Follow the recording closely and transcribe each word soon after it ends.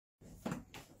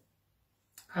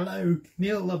Hello,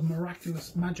 Neil of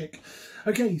Miraculous Magic.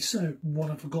 Okay, so what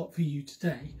have I got for you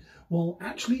today? Well,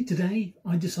 actually today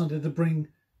I decided to bring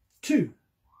two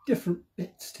different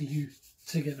bits to you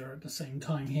together at the same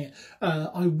time here.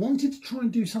 I wanted to try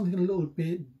and do something a little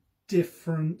bit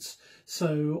different,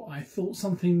 so I thought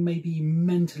something maybe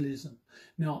mentalism.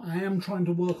 Now, I am trying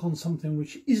to work on something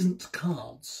which isn't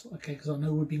cards, okay, because I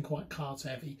know we've been quite cards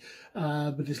heavy,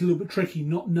 but it's a little bit tricky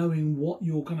not knowing what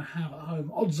you're going to have at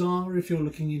home. Odds are, if you're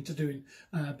looking into doing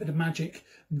a bit of magic,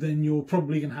 then you're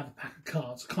probably going to have a pack of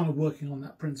cards, kind of working on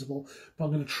that principle, but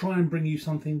I'm going to try and bring you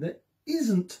something that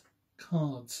isn't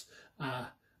cards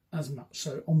as much.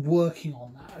 So I'm working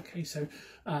on that. Okay, so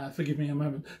forgive me a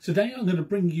moment. Today I'm going to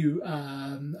bring you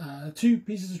two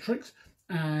pieces of tricks,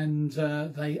 and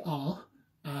they are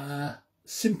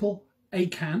simple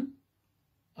ACAN,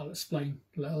 I'll explain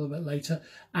a little bit later,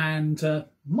 and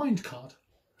mind card.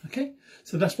 Okay,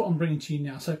 so that's what I'm bringing to you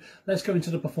now. So let's go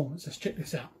into the performance. Let's check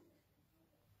this out.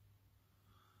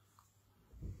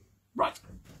 Right,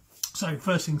 so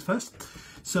first things first.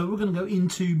 So we're going to go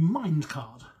into mind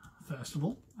card first of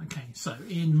all. Okay, so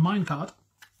in mind card,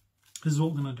 this is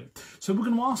what we're going to do. So we're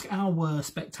going to ask our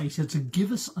spectator to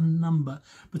give us a number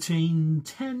between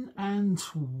 10 and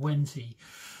 20.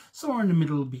 Somewhere in the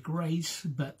middle would be great,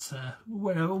 but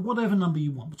whatever number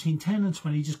you want, between 10 and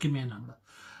 20, just give me a number.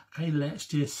 Okay, let's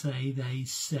just say they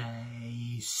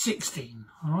say 16.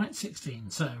 All right,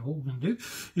 16. So what we're going to do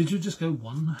is we'll just go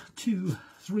 1, 2,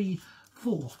 3,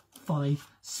 4, 5,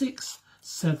 6,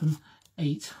 7,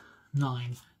 8,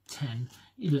 9, 10,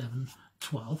 11,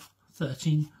 12,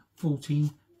 13,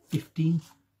 14, 15,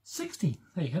 16.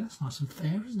 There you go, that's nice and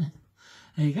fair, isn't it?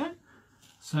 There you go.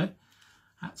 So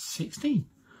that's 16.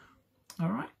 All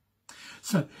right.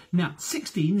 So now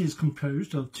 16 is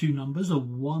composed of two numbers, a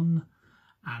 1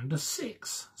 and a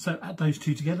 6. So add those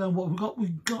two together, what we've got?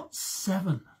 We've got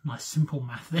 7. Nice simple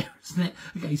math there, isn't it?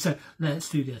 Okay, so let's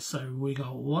do this. So we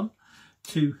got 1,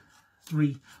 2,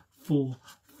 3, 4,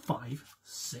 5,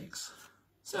 6,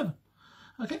 7.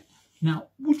 Okay. Now,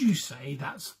 would you say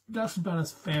that's about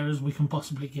as fair as we can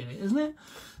possibly get it, isn't it?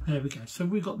 There we go. So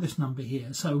we've got this number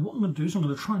here. So what I'm going to do is I'm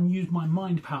going to try and use my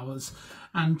mind powers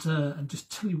and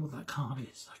just tell you what that card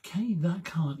is. Okay, that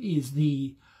card is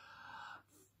the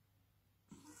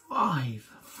 5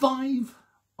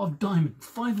 of diamonds.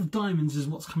 5 of diamonds is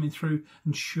what's coming through,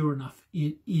 and sure enough,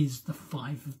 it is the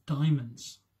 5 of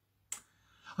diamonds.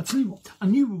 I'll tell you what, I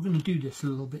knew we were going to do this a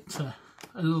little bit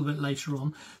later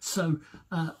on, so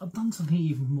I've done something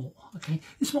even more. Okay,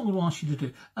 this is what I'm going to ask you to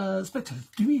do. Spectator,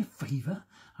 do me a favour,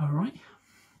 all right?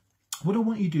 What I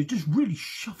want you to do is just really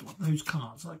shuffle up those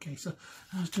cards. Okay, so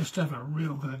let's just have a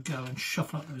real good go and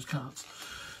shuffle up those cards.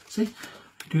 See,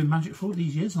 doing magic for all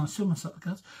these years and I still mess up the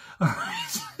cards. All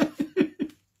right, there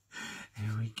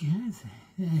we go,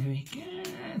 there we go.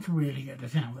 Let's really get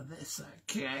down with this,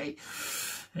 okay?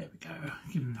 There we go.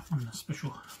 Give him one of the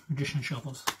special magician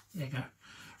shovels. There you go.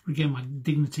 Regain my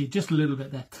dignity just a little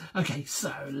bit there. Okay,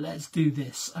 so let's do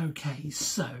this. Okay,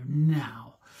 so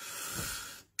now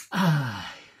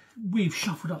we've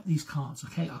shuffled up these cards.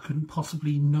 Okay, I couldn't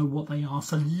possibly know what they are,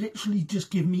 so literally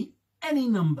just give me any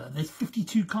number. There's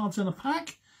 52 cards in a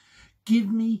pack.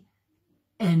 Give me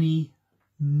any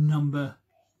number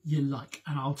you like,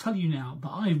 and I'll tell you now that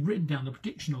I've written down the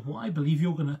prediction of what I believe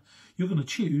you're gonna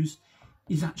choose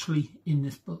is actually in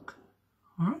this book.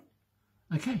 All right,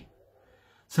 okay,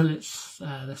 so let's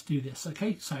do this.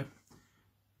 Okay, so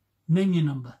name your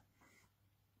number,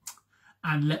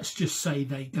 and let's just say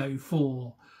they go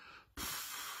for,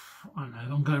 I don't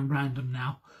know, I'm going random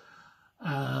now,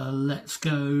 let's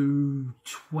go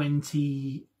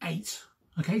 28.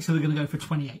 Okay, so we're going to go for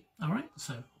 28. All right,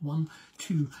 so 1,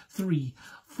 2, 3,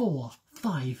 4,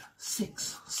 5,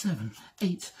 6, 7,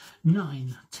 8,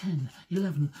 9, 10,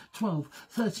 11, 12,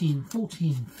 13,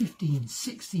 14, 15,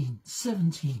 16,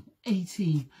 17,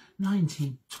 18,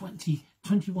 19, 20,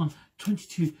 21,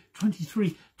 22,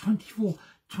 23, 24,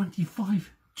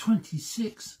 25,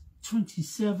 26,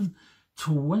 27,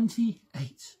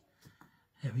 28.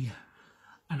 There we go.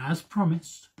 And as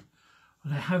promised,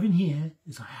 what I have in here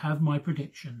is I have my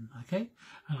prediction, okay?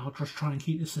 And I'll just try and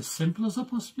keep this as simple as I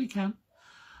possibly can.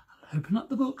 I'll open up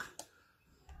the book.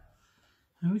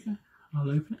 There we go. I'll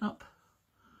open it up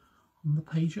on the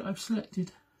page that I've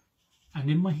selected. And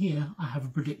in my here, I have a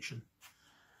prediction.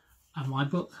 And my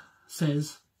book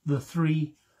says the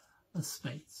 3 of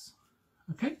spades,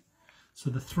 okay? So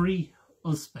the 3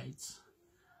 of spades.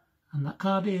 And that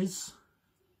card is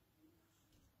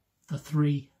the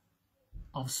 3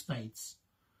 of spades.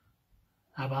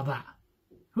 How about that?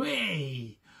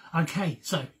 Whee! Okay,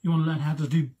 so you want to learn how to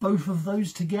do both of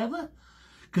those together?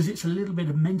 because it's a little bit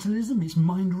of mentalism, it's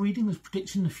mind reading, it's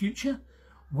predicting the future.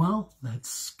 Well, let's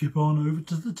skip on over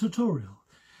to the tutorial.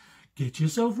 Get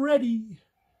yourself ready.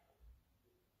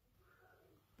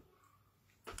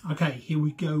 Okay, here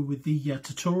we go with the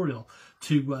tutorial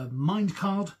to mind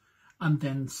card and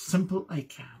then simple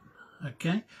ACAN.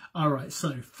 Okay, all right.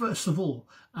 So first of all,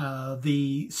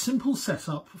 the simple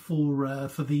setup for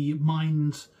the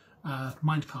mind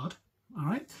card, all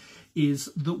right, is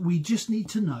that we just need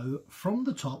to know from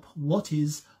the top what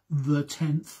is the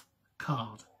 10th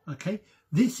card. Okay,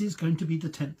 this is going to be the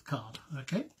 10th card.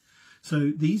 Okay,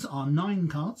 so these are 9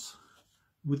 cards.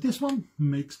 With this one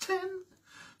makes 10.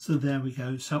 So there we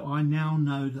go. So I now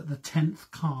know that the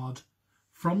 10th card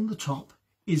from the top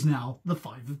is now the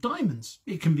 5 of diamonds.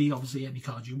 It can be obviously any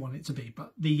card you want it to be,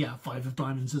 but the 5 of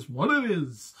diamonds is what it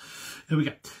is. Here we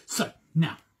go. So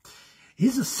now,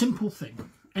 here's a simple thing.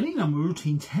 Any number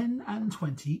between 10 and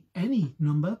 20, any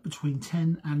number between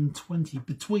 10 and 20,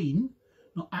 between,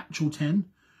 not actual 10,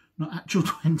 not actual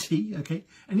 20, okay?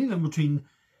 Any number between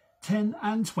 10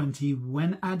 and 20,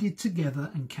 when added together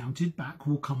and counted back,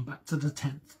 will come back to the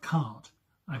 10th card.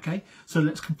 Okay, so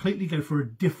let's completely go for a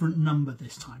different number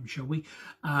this time, shall we?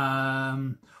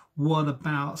 What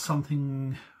about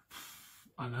something,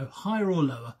 I don't know, higher or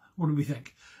lower? What do we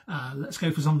think? Let's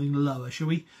go for something lower, shall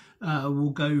we? We'll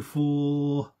go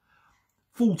for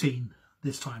 14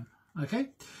 this time. Okay,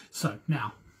 so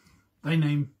now they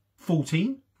name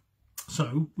 14.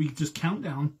 So we just count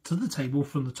down to the table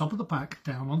from the top of the pack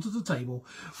down onto the table.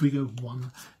 We go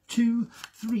 1, 2,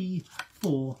 3,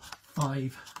 4,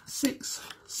 5, 6,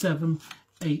 7,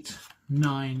 8,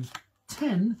 9,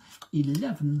 10,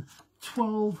 11,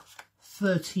 12,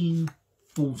 13,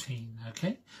 14.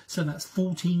 Okay, so that's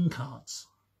 14 cards.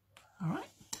 All right,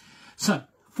 so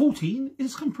 14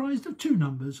 is comprised of 2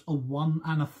 numbers, a 1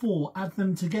 and a 4. Add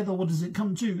them together, what does it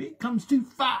come to? It comes to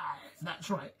 5.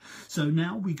 That's right. So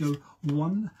now we go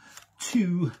 1,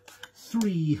 2,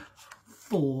 3,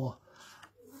 4,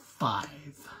 5.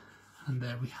 And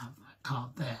there we have that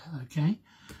card there, okay?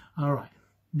 All right.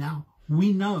 Now,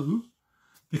 we know,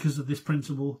 because of this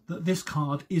principle, that this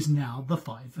card is now the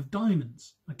 5 of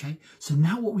diamonds, okay? So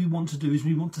now what we want to do is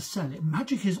we want to sell it.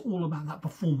 Magic is all about that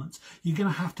performance. You're going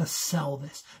to have to sell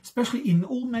this, especially in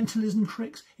all mentalism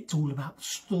tricks. It's all about the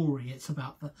story. It's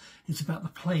about the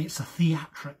play. It's the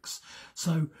theatrics.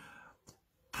 So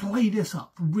play this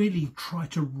up. Really try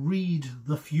to read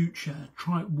the future.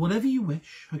 Try whatever you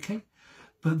wish, okay?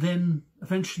 But then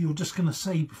eventually you're just going to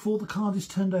say, before the card is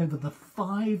turned over, the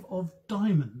 5 of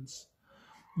diamonds.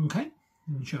 Okay,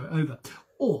 and show it over.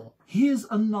 Or here's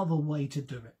another way to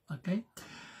do it. Okay,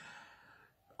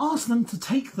 ask them to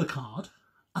take the card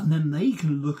and then they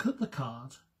can look at the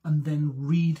card and then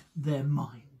read their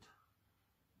mind.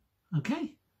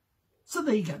 Okay, so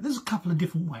there you go. There's a couple of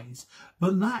different ways,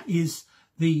 but that is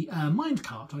the mind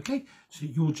card. Okay, so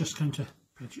you're just going to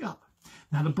pitch it up.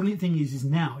 Now the brilliant thing is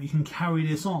now you can carry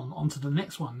this onto the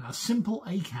next one. Now simple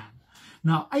ACAN.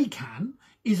 Now ACAN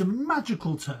is a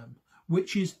magical term,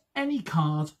 which is any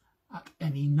card at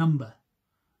any number.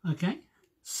 Okay,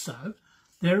 so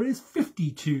there is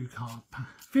 52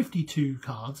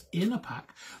 cards in a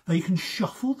pack. They can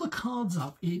shuffle the cards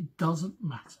up, it doesn't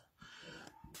matter.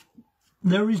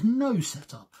 There is no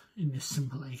setup in this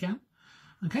simple ACAN.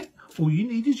 Okay, all you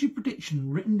need is your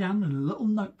prediction written down in a little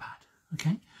notepad.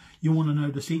 Okay, you want to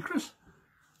know the secret?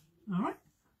 All right,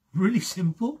 really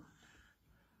simple.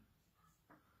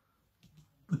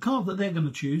 The card that they're going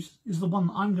to choose is the one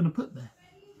that I'm going to put there.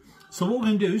 So what we're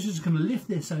going to do is just going to lift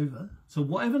this over. So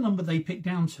whatever number they pick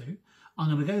down to, I'm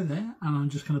going to go there and I'm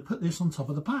just going to put this on top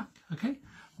of the pack. Okay,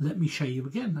 let me show you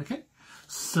again. Okay,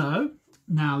 so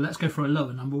now let's go for a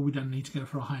lower number. We don't need to go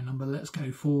for a high number. Let's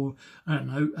go for, I don't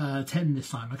know, 10 this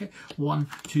time. Okay, 1,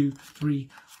 2, 3,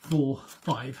 4,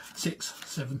 5, 6,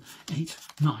 7, 8,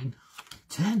 9,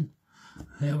 10.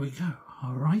 There we go.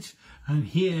 All right, and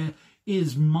here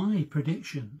is my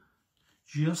prediction.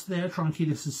 Just there, try and keep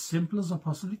this as simple as I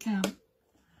possibly can.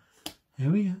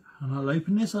 Here we go. And I'll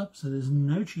open this up so there's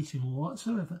no cheating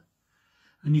whatsoever.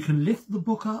 And you can lift the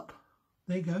book up.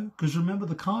 There you go. Because remember,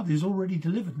 the card is already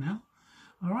delivered now.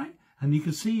 All right. And you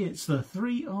can see it's the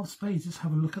 3 of spades. Let's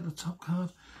have a look at the top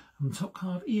card. And the top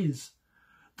card is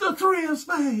the 3 of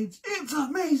spades. It's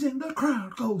amazing. The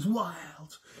crowd goes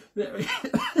wild. There we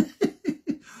go.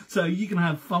 So you can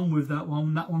have fun with that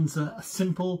one. That one's a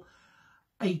simple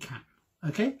ACAN.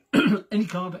 Okay? Any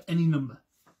card at any number.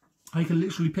 They can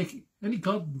literally pick any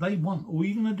card they want. All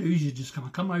you're going to do is you're just going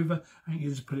to come over and you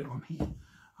just put it on here.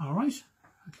 All right?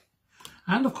 Okay.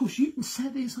 And of course you can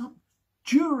set this up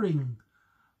during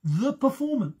the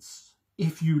performance.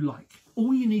 if you like.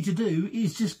 All you need to do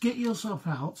is just get yourself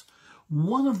out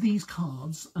one of these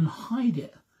cards and hide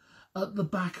it at the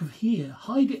back of here.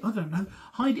 Hide it, I don't know,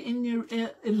 hide it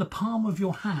in the palm of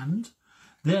your hand,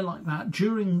 there like that,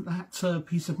 during that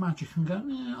piece of magic, and go,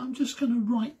 yeah, I'm just going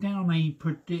to write down a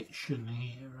prediction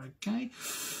here, okay?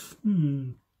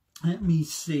 Let me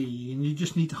see. And you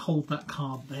just need to hold that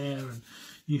card there, and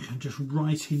you can just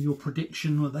write in your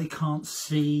prediction where they can't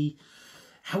see.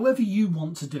 However you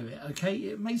want to do it, okay?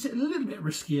 It makes it a little bit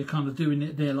riskier kind of doing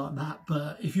it there like that,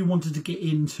 but if you wanted to get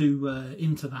into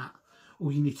that,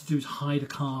 all you need to do is hide a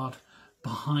card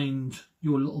behind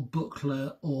your little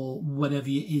booklet or whatever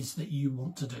it is that you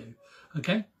want to do,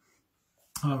 okay?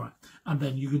 All right, and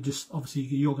then you can just, obviously,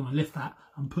 you're going to lift that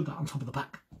and put that on top of the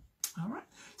pack. All right,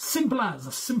 simple as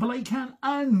a simple ACAN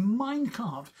and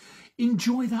minecart.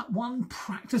 Enjoy that one,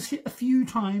 practice it a few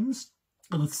times,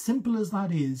 and as simple as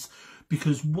that is,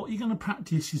 because what you're going to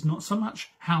practice is not so much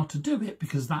how to do it,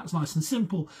 because that's nice and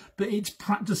simple, but it's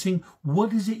practicing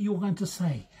what is it you're going to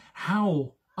say.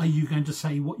 How are you going to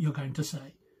say what you're going to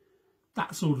say?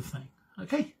 That sort of thing,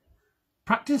 okay?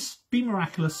 Practice, be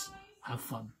miraculous, have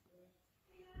fun.